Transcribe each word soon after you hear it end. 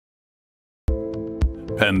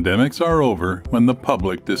Pandemics Are Over When the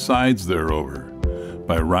Public Decides They're Over,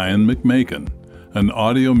 by Ryan McMaken, an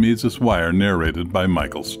audio Mises Wire narrated by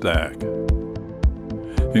Michael Stack.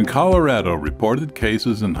 In Colorado, reported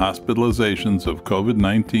cases and hospitalizations of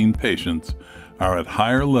COVID-19 patients are at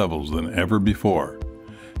higher levels than ever before.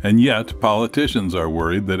 And yet, politicians are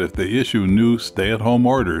worried that if they issue new stay-at-home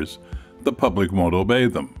orders, the public won't obey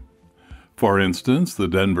them. For instance, the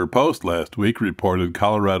Denver Post last week reported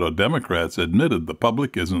Colorado Democrats admitted the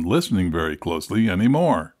public isn't listening very closely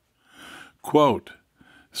anymore. Quote,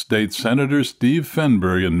 State Senator Steve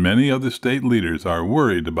Fenberg and many other state leaders are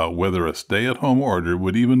worried about whether a stay-at-home order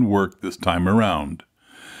would even work this time around.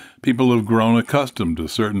 People have grown accustomed to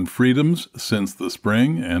certain freedoms since the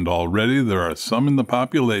spring, and already there are some in the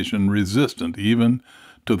population resistant even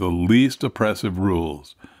to the least oppressive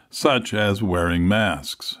rules, such as wearing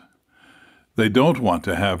masks. They don't want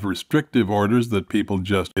to have restrictive orders that people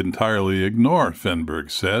just entirely ignore,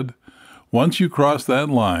 Fenberg said. Once you cross that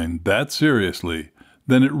line that seriously,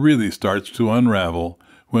 then it really starts to unravel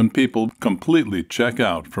when people completely check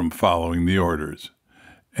out from following the orders.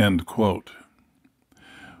 End quote.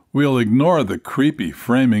 We'll ignore the creepy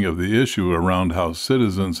framing of the issue around how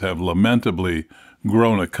citizens have lamentably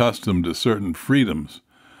grown accustomed to certain freedoms,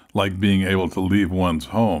 like being able to leave one's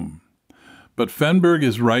home. But Fenberg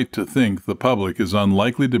is right to think the public is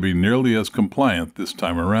unlikely to be nearly as compliant this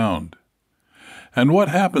time around. And what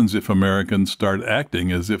happens if Americans start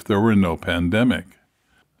acting as if there were no pandemic?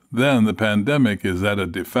 Then the pandemic is at a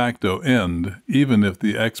de facto end, even if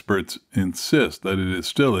the experts insist that it is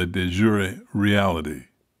still a de jure reality.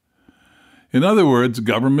 In other words,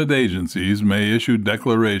 government agencies may issue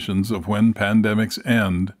declarations of when pandemics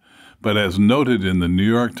end, but as noted in the New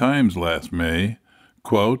York Times last May,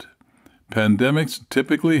 quote, pandemics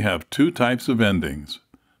typically have two types of endings,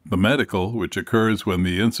 the medical, which occurs when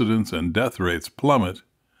the incidence and death rates plummet,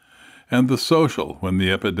 and the social, when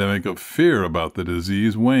the epidemic of fear about the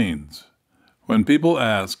disease wanes. When people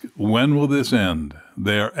ask, when will this end,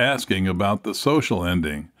 they are asking about the social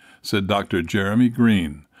ending, said Dr. Jeremy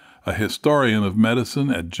Green, a historian of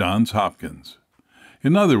medicine at Johns Hopkins.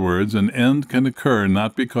 In other words, an end can occur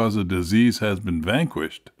not because a disease has been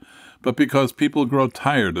vanquished, but because people grow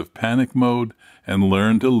tired of panic mode and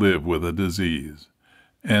learn to live with a disease.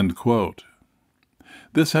 End quote.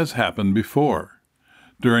 This has happened before.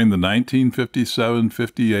 During the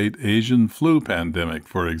 1957-58 Asian flu pandemic,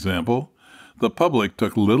 for example, the public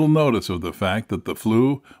took little notice of the fact that the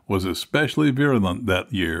flu was especially virulent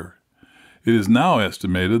that year. It is now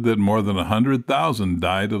estimated that more than 100,000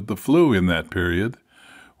 died of the flu in that period,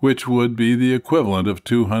 which would be the equivalent of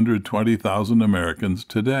 220,000 Americans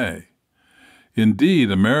today.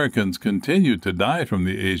 Indeed, Americans continued to die from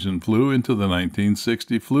the Asian flu into the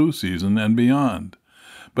 1960 flu season and beyond.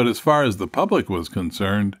 But as far as the public was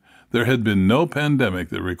concerned, there had been no pandemic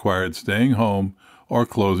that required staying home or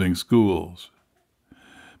closing schools.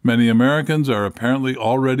 Many Americans are apparently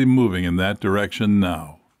already moving in that direction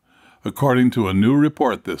now. According to a new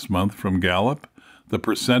report this month from Gallup, the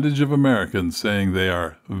percentage of Americans saying they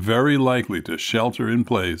are very likely to shelter in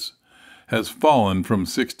place has fallen from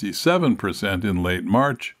 67% in late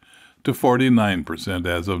March to 49%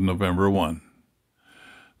 as of November 1.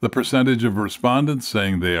 The percentage of respondents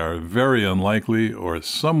saying they are very unlikely or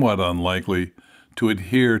somewhat unlikely to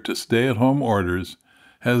adhere to stay-at-home orders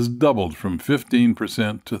has doubled from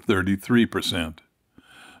 15% to 33%.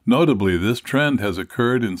 Notably, this trend has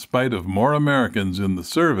occurred in spite of more Americans in the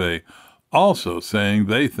survey also saying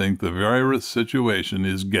they think the virus situation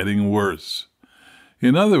is getting worse.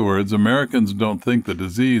 In other words, Americans don't think the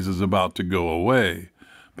disease is about to go away,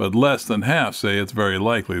 but less than half say it's very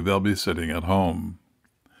likely they'll be sitting at home.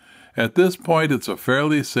 At this point, it's a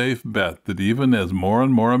fairly safe bet that even as more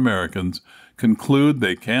and more Americans conclude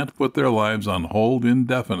they can't put their lives on hold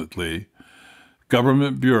indefinitely,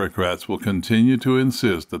 government bureaucrats will continue to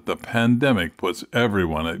insist that the pandemic puts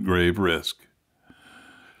everyone at grave risk.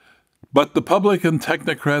 But the public and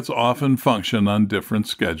technocrats often function on different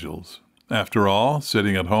schedules. After all,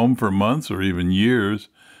 sitting at home for months or even years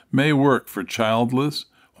may work for childless,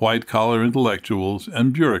 white-collar intellectuals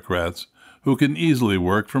and bureaucrats who can easily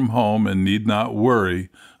work from home and need not worry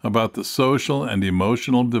about the social and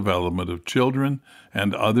emotional development of children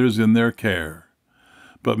and others in their care.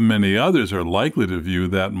 But many others are likely to view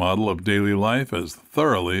that model of daily life as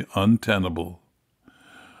thoroughly untenable.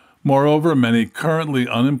 Moreover, many currently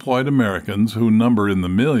unemployed Americans, who number in the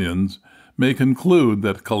millions, may conclude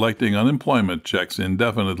that collecting unemployment checks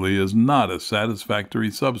indefinitely is not a satisfactory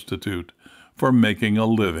substitute for making a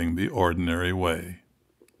living the ordinary way.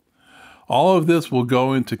 All of this will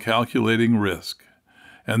go into calculating risk,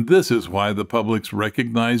 And this is why the public's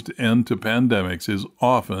recognized end to pandemics is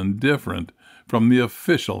often different from the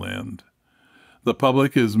official end. The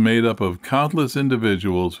public is made up of countless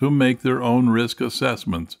individuals who make their own risk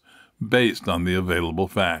assessments based on the available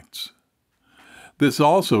facts. This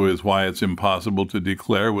also is why it's impossible to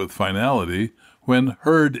declare with finality when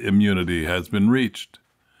herd immunity has been reached.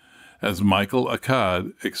 As Michael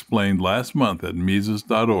Akkad explained last month at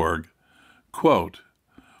Mises.org, quote,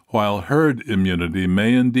 "While herd immunity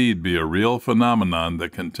may indeed be a real phenomenon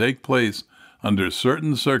that can take place under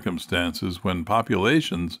certain circumstances when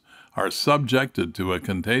populations are subjected to a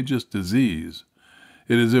contagious disease,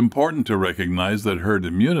 it is important to recognize that herd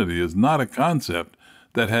immunity is not a concept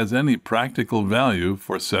that has any practical value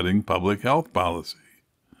for setting public health policy.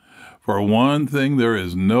 For one thing, there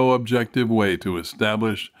is no objective way to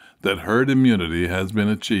establish that herd immunity has been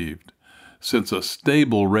achieved, since a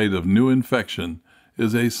stable rate of new infection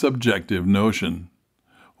is a subjective notion.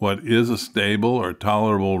 What is a stable or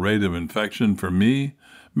tolerable rate of infection for me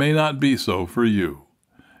may not be so for you."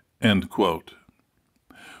 End quote.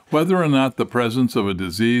 Whether or not the presence of a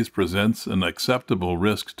disease presents an acceptable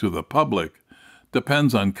risk to the public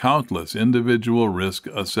depends on countless individual risk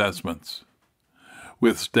assessments.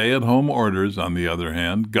 With stay-at-home orders, on the other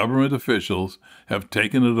hand, government officials have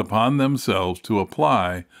taken it upon themselves to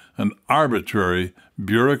apply an arbitrary,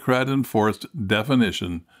 bureaucrat-enforced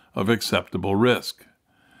definition of acceptable risk.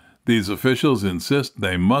 These officials insist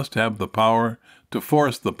they must have the power to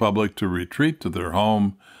force the public to retreat to their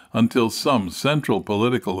home until some central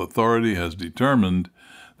political authority has determined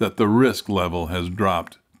that the risk level has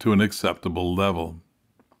dropped to an acceptable level.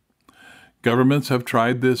 Governments have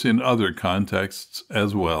tried this in other contexts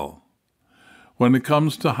as well. When it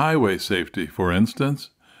comes to highway safety, for instance,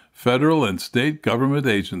 federal and state government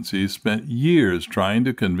agencies spent years trying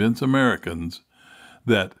to convince Americans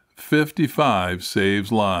that 55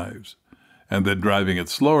 saves lives, and that driving at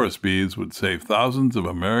slower speeds would save thousands of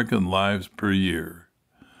American lives per year.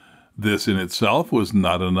 This in itself was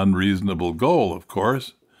not an unreasonable goal, of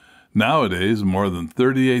course. Nowadays, more than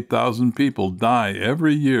 38,000 people die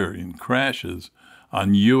every year in crashes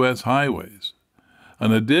on U.S. highways.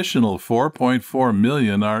 An additional 4.4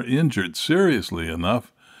 million are injured seriously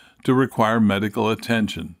enough to require medical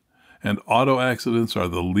attention, and auto accidents are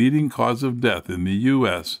the leading cause of death in the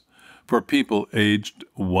U.S. for people aged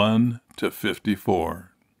 1 to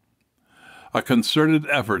 54. A concerted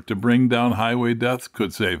effort to bring down highway deaths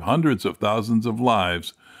could save hundreds of thousands of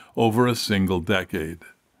lives over a single decade.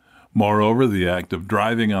 Moreover, the act of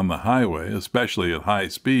driving on the highway, especially at high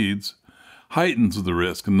speeds, heightens the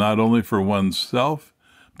risk not only for oneself,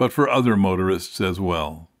 but for other motorists as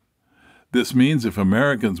well. This means if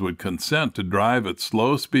Americans would consent to drive at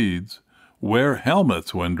slow speeds, wear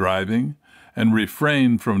helmets when driving, and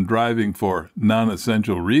refrain from driving for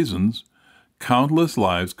non-essential reasons, countless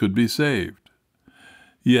lives could be saved.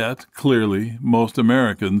 Yet, clearly, most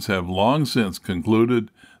Americans have long since concluded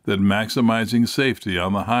that maximizing safety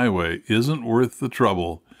on the highway isn't worth the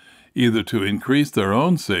trouble, either to increase their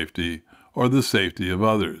own safety or the safety of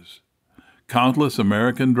others. Countless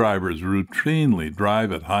American drivers routinely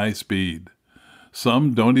drive at high speed.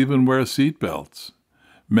 Some don't even wear seat belts.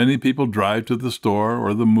 Many people drive to the store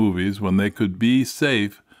or the movies when they could be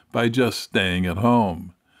safe by just staying at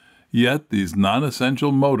home. Yet these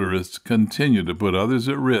non-essential motorists continue to put others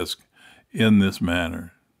at risk in this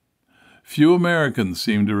manner. Few Americans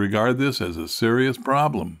seem to regard this as a serious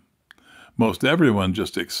problem. Most everyone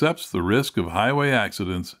just accepts the risk of highway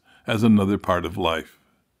accidents as another part of life.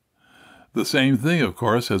 The same thing, of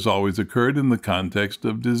course, has always occurred in the context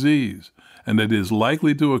of disease, and it is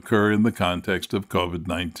likely to occur in the context of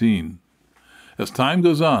COVID-19. As time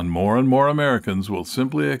goes on, more and more Americans will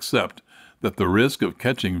simply accept that the risk of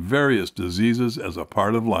catching various diseases as a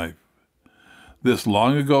part of life. This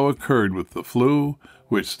long ago occurred with the flu,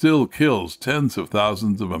 which still kills tens of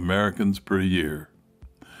thousands of Americans per year.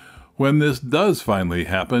 When this does finally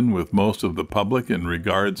happen with most of the public in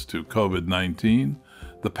regards to COVID-19,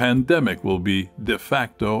 the pandemic will be de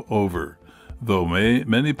facto over, though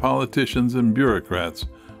many politicians and bureaucrats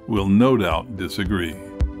will no doubt disagree.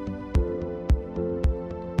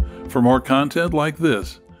 For more content like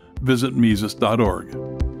this, visit Mises.org.